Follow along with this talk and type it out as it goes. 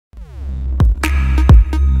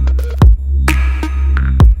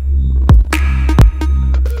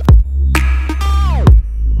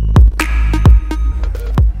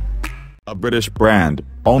British brand,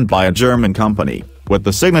 owned by a German company, with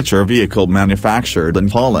the signature vehicle manufactured in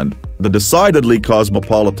Holland. The decidedly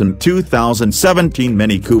cosmopolitan 2017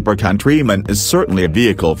 Mini Cooper Countryman is certainly a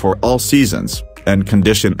vehicle for all seasons, and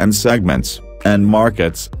condition and segments, and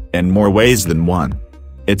markets, in more ways than one.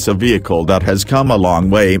 It's a vehicle that has come a long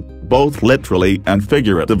way, both literally and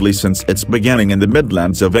figuratively, since its beginning in the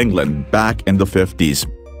Midlands of England back in the 50s.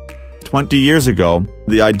 20 years ago,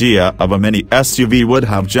 the idea of a mini SUV would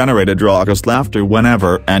have generated raucous laughter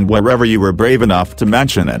whenever and wherever you were brave enough to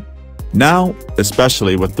mention it. Now,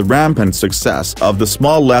 especially with the rampant success of the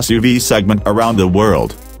small SUV segment around the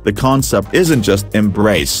world, the concept isn't just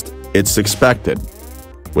embraced, it's expected.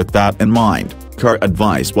 With that in mind, Car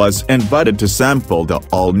Advice was invited to sample the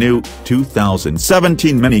all-new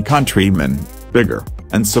 2017 Mini Countryman, bigger,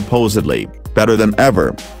 and supposedly better than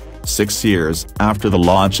ever. 6 years after the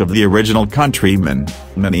launch of the original Countryman,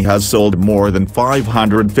 Mini has sold more than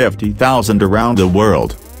 550,000 around the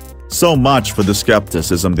world. So much for the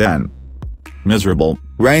skepticism then. Miserable,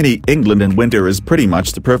 rainy England in winter is pretty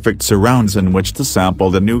much the perfect surrounds in which to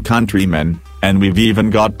sample the new Countryman, and we've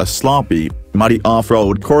even got a sloppy, muddy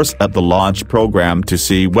off-road course at the launch program to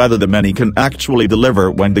see whether the Mini can actually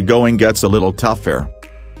deliver when the going gets a little tougher.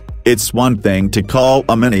 It's one thing to call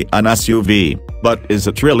a Mini an SUV, but is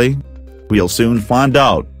it really? We'll soon find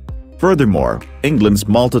out. Furthermore, England's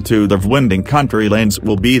multitude of winding country lanes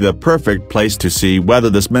will be the perfect place to see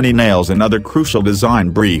whether this Mini nails another crucial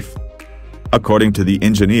design brief. According to the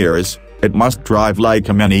engineers, it must drive like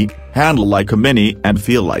a Mini, handle like a Mini and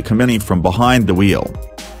feel like a Mini from behind the wheel.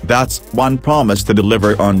 That's one promise to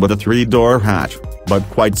deliver on with a 3-door hatch, but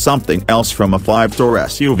quite something else from a 5-door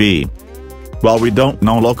SUV. While we don't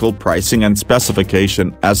know local pricing and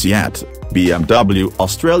specification as yet, BMW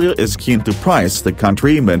Australia is keen to price the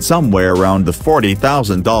Countryman somewhere around the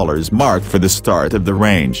 $40,000 mark for the start of the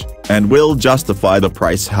range, and will justify the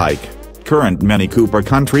price hike. Current Mini Cooper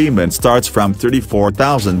Countryman starts from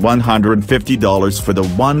 $34,150 for the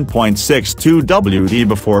 1.62 WD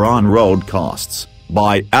before on-road costs.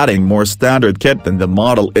 By adding more standard kit than the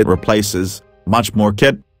model it replaces, much more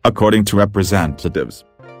kit, according to representatives.